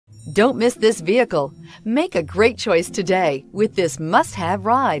Don't miss this vehicle. Make a great choice today with this must-have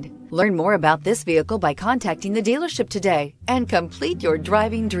ride. Learn more about this vehicle by contacting the dealership today and complete your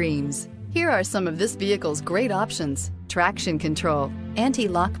driving dreams. Here are some of this vehicle's great options: traction control,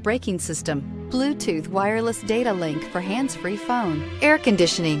 anti-lock braking system, Bluetooth wireless data link for hands-free phone, air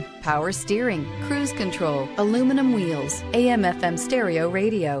conditioning, power steering, cruise control, aluminum wheels, AM/FM stereo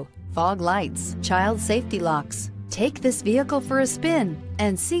radio, fog lights, child safety locks. Take this vehicle for a spin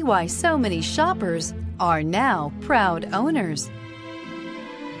and see why so many shoppers are now proud owners.